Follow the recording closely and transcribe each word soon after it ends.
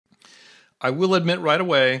I will admit right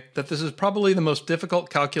away that this is probably the most difficult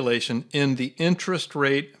calculation in the interest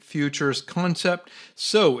rate futures concept.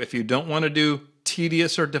 So if you don't want to do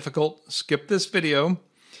tedious or difficult, skip this video.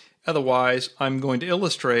 Otherwise, I'm going to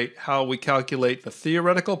illustrate how we calculate the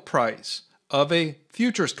theoretical price of a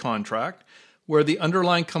futures contract where the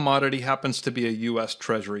underlying commodity happens to be a U.S.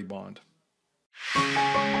 Treasury bond.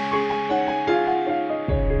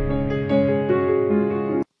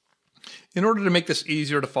 In order to make this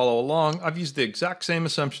easier to follow along, I've used the exact same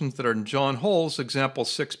assumptions that are in John Hull's example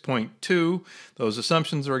 6.2. Those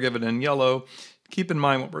assumptions are given in yellow. Keep in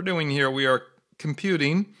mind what we're doing here. We are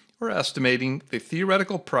computing or estimating the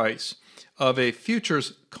theoretical price of a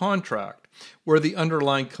futures contract where the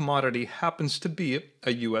underlying commodity happens to be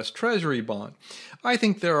a U.S. Treasury bond. I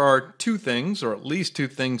think there are two things, or at least two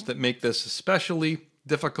things, that make this especially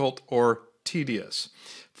difficult or tedious.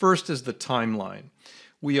 First is the timeline.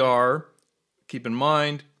 We are, keep in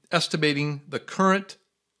mind, estimating the current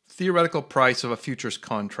theoretical price of a futures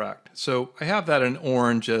contract. So I have that in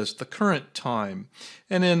orange as the current time.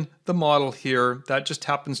 And in the model here, that just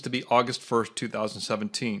happens to be August 1st,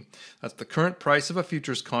 2017. That's the current price of a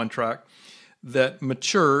futures contract that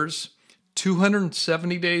matures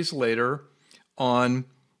 270 days later on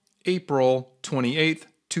April 28th,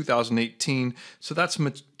 2018. So that's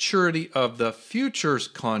maturity of the futures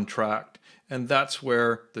contract. And that's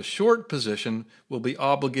where the short position will be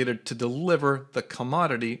obligated to deliver the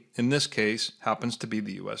commodity. In this case, happens to be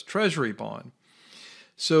the U.S. Treasury bond.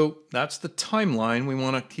 So that's the timeline. We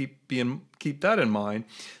want to keep that in mind.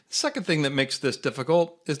 The second thing that makes this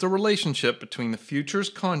difficult is the relationship between the futures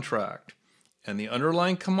contract and the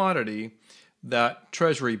underlying commodity, that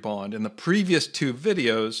Treasury bond. In the previous two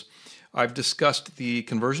videos, I've discussed the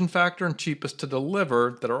conversion factor and cheapest to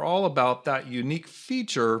deliver that are all about that unique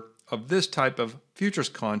feature of this type of futures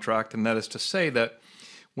contract, and that is to say that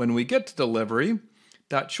when we get to delivery,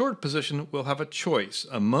 that short position will have a choice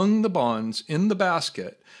among the bonds in the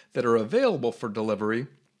basket that are available for delivery,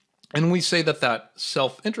 and we say that that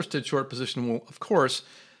self-interested short position will, of course,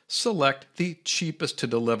 select the cheapest to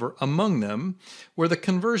deliver among them, where the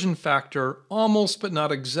conversion factor almost but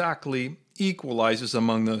not exactly equalizes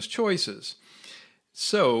among those choices.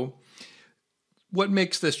 So what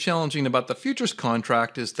makes this challenging about the futures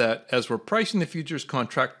contract is that as we're pricing the futures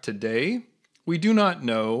contract today, we do not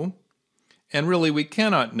know, and really we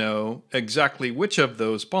cannot know, exactly which of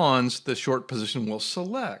those bonds the short position will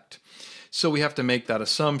select. So we have to make that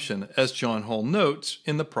assumption, as John Hull notes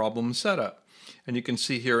in the problem setup. And you can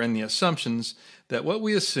see here in the assumptions that what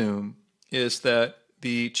we assume is that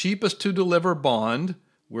the cheapest to deliver bond,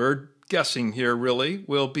 we're guessing here really,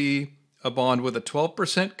 will be a bond with a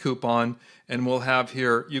 12% coupon, and we'll have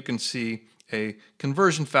here, you can see, a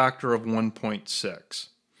conversion factor of 1.6.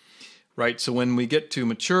 Right, so when we get to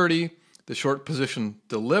maturity, the short position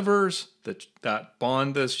delivers that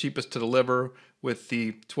bond that's cheapest to deliver with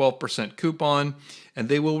the 12% coupon, and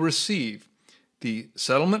they will receive the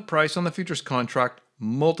settlement price on the futures contract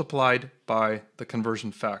multiplied by the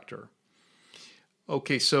conversion factor.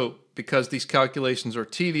 Okay, so because these calculations are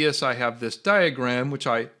tedious, I have this diagram which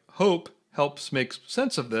I hope helps make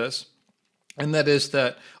sense of this, and that is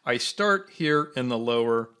that I start here in the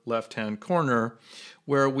lower left-hand corner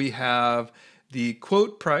where we have the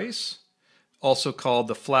quote price, also called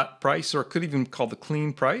the flat price, or it could even be called the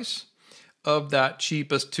clean price, of that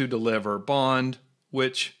cheapest to deliver bond,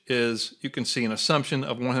 which is, you can see, an assumption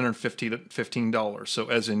of $115. So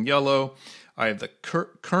as in yellow, I have the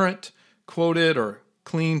current quoted or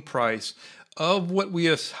clean price of what we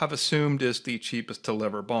have assumed is the cheapest to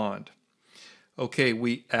deliver bond. Okay,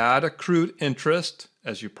 we add accrued interest.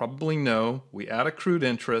 As you probably know, we add accrued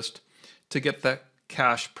interest to get the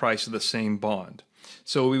cash price of the same bond.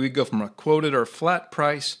 So we would go from a quoted or flat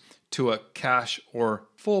price to a cash or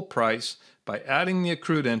full price by adding the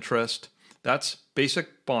accrued interest. That's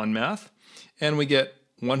basic bond math. And we get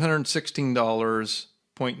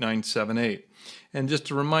 $116.978. And just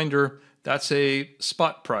a reminder, that's a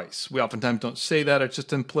spot price. We oftentimes don't say that. It's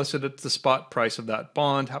just implicit. It's the spot price of that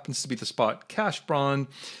bond. Happens to be the spot cash bond,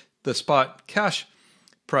 the spot cash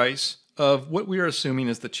price of what we are assuming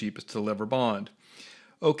is the cheapest to deliver bond.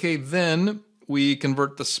 Okay, then we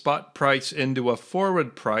convert the spot price into a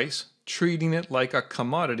forward price, treating it like a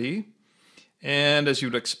commodity. And as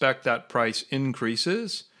you'd expect, that price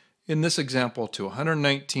increases, in this example, to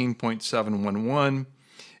 119.711.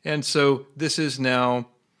 And so this is now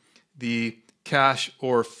the cash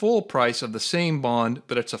or full price of the same bond,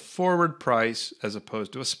 but it's a forward price as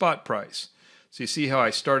opposed to a spot price. So you see how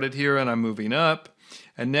I started here and I'm moving up,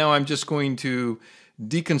 and now I'm just going to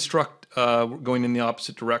deconstruct going in the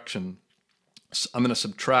opposite direction. So I'm going to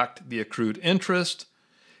subtract the accrued interest.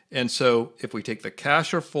 And so if we take the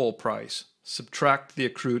cash or full price, subtract the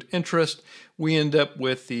accrued interest, we end up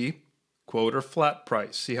with the quote or flat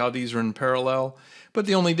price. See how these are in parallel? But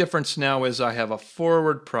the only difference now is I have a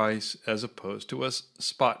forward price as opposed to a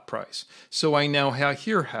spot price. So I now have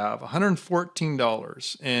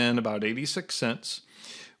 $114 and about 86 cents,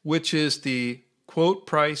 which is the quote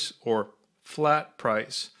price or flat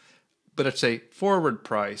price, but it's a forward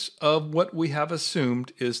price of what we have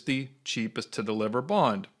assumed is the cheapest to deliver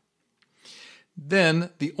bond.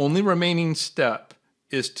 Then the only remaining step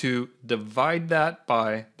is to divide that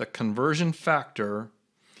by the conversion factor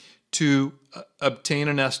to obtain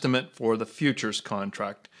an estimate for the futures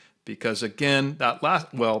contract. Because again,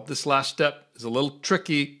 this last step is a little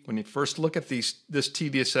tricky when you first look at this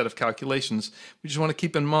tedious set of calculations. We just want to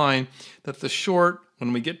keep in mind that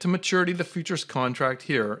when we get to maturity of the futures contract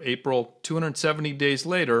here, April 270 days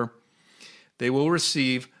later, they will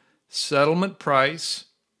receive settlement price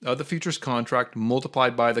of the futures contract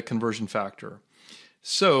multiplied by the conversion factor.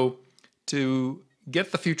 So to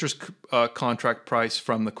get the futures contract price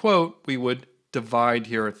from the quote, we would divide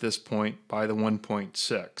here at this point by the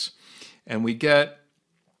 1.6. And we get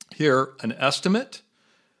here an estimate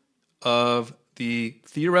of the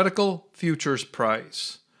theoretical futures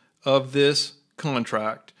price of this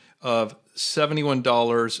contract of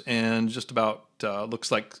 $71 and just about,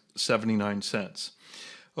 looks like 79 cents.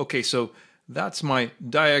 Okay, so that's my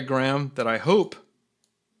diagram that I hope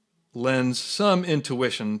lends some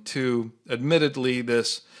intuition to, admittedly,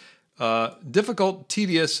 this difficult,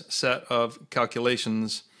 tedious set of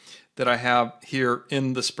calculations that I have here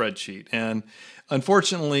in the spreadsheet. And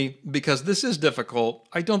unfortunately, because this is difficult,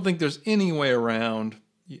 I don't think there's any way around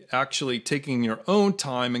actually taking your own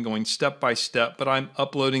time and going step by step, but I'm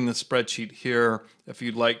uploading the spreadsheet here if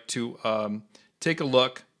you'd like to take a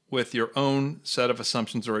look with your own set of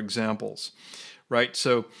assumptions or examples, right?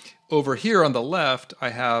 So over here on the left, I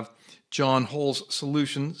have John Hull's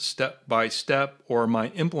solution step by step, or my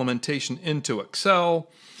implementation into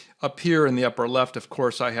Excel. Up here in the upper left, of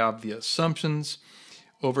course, I have the assumptions.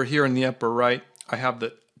 Over here in the upper right, I have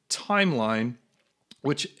the timeline,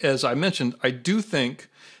 which, as I mentioned, I do think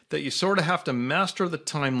that you sort of have to master the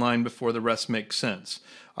timeline before the rest makes sense.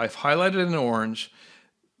 I've highlighted in orange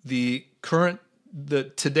the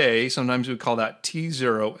today, sometimes we call that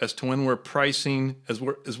T0, as to when we're pricing, as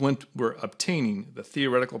when we're obtaining the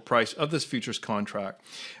theoretical price of this futures contract.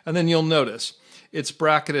 And then you'll notice it's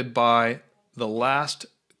bracketed by the last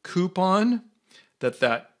coupon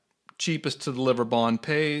that cheapest to deliver bond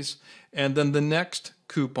pays, and then the next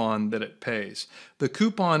coupon that it pays. The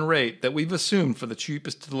coupon rate that we've assumed for the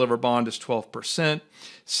cheapest to deliver bond is 12%,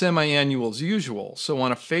 semi-annual as usual. So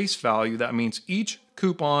on a face value, that means each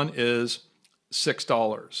coupon is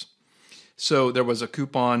 $6. So there was a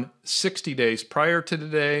coupon 60 days prior to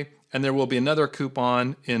today, and there will be another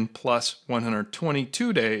coupon in plus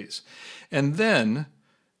 122 days. And then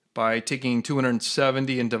by taking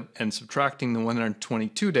 270 and subtracting the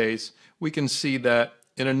 122 days, we can see that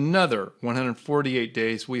in another 148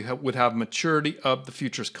 days, we would have maturity of the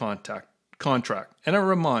futures contract. And I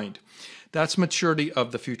remind, that's maturity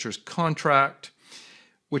of the futures contract,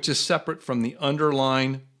 which is separate from the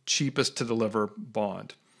underlying cheapest to deliver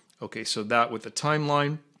bond. Okay, so that with the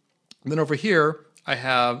timeline. And then over here, I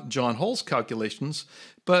have John Hull's calculations,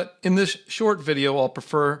 but in this short video, I'll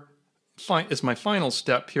prefer, as my final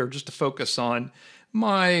step here, just to focus on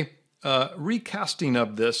my recasting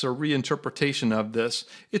of this or reinterpretation of this,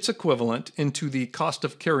 its equivalent into the cost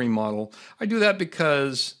of carry model. I do that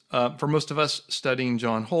because for most of us studying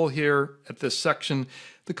John Hull here at this section,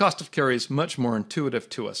 the cost of carry is much more intuitive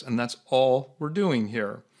to us, and that's all we're doing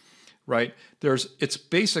here. Right? It's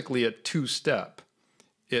basically a two-step.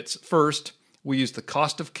 It's first, we use the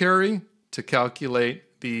cost of carry to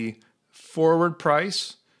calculate the forward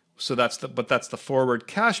price. So that's the forward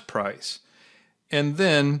cash price. And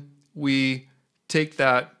then we take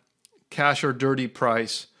that cash or dirty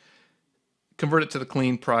price, convert it to the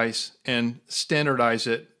clean price, and standardize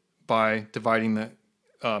it by dividing the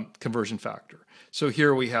conversion factor. So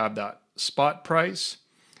here we have that spot price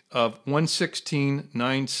of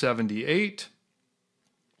 $116,978,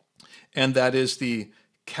 and that is the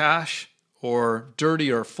cash or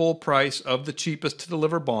dirty or full price of the cheapest to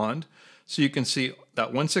deliver bond. So you can see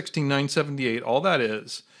that $116,978, all that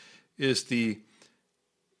is the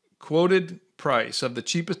quoted price of the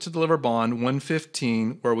cheapest to deliver bond,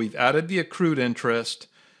 $115, where we've added the accrued interest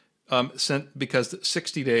because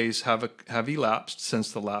 60 days have elapsed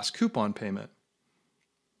since the last coupon payment.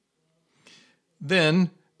 Then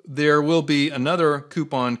There will be another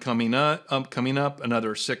coupon coming up,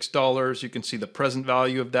 another $6. You can see the present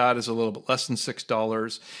value of that is a little bit less than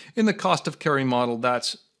 $6. In the cost of carry model,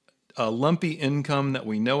 that's a lumpy income that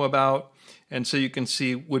we know about, and so you can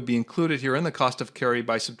see would be included here in the cost of carry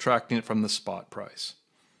by subtracting it from the spot price.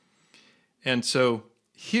 And so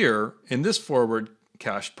here in this forward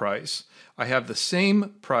cash price, I have the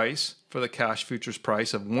same price for the cash futures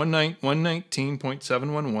price of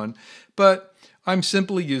 119.711, but I'm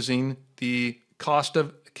simply using the cost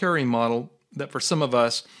of carry model that for some of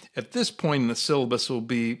us at this point in the syllabus will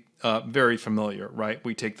be very familiar, right?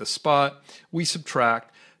 We take the spot, we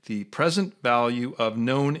subtract the present value of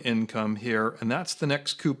known income here, and that's the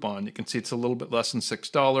next coupon. You can see it's a little bit less than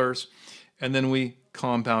 $6, and then we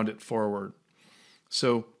compound it forward.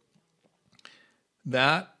 So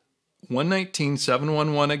that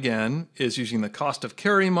 119.711 again is using the cost of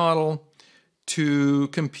carry model to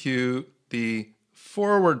compute the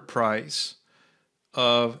forward price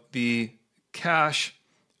of the cash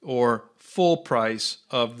or full price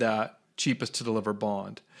of that cheapest to deliver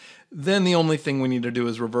bond. Then the only thing we need to do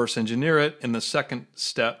is reverse engineer it. In the second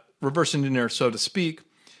step, reverse engineer, so to speak,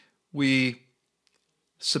 we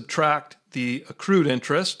subtract the accrued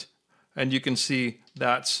interest, and you can see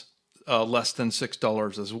that's less than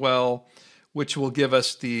 $6 as well, which will give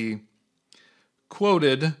us the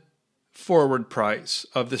quoted forward price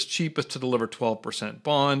of this cheapest to deliver 12%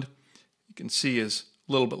 bond. You can see is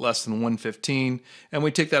a little bit less than 115, and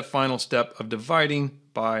we take that final step of dividing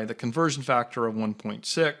by the conversion factor of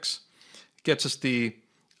 1.6. Gets us the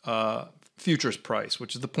futures price,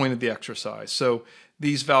 which is the point of the exercise. So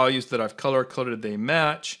these values that I've color coded, they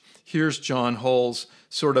match. Here's John Hull's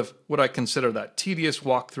sort of what I consider that tedious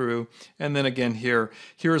walkthrough. And then again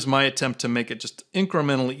here's my attempt to make it just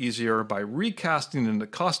incrementally easier by recasting into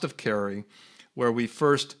cost of carry, where we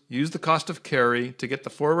first use the cost of carry to get the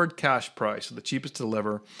forward cash price, so the cheapest to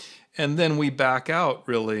deliver, and then we back out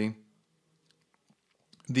really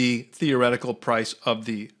the theoretical price of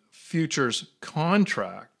the futures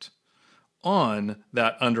contract on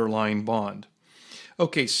that underlying bond.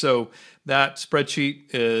 Okay, so that spreadsheet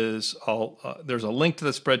is there's a link to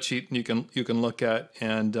the spreadsheet you can look at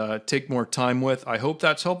and take more time with. I hope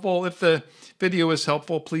that's helpful. If the video is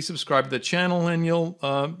helpful, please subscribe to the channel and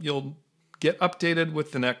you'll get updated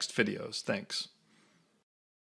with the next videos. Thanks.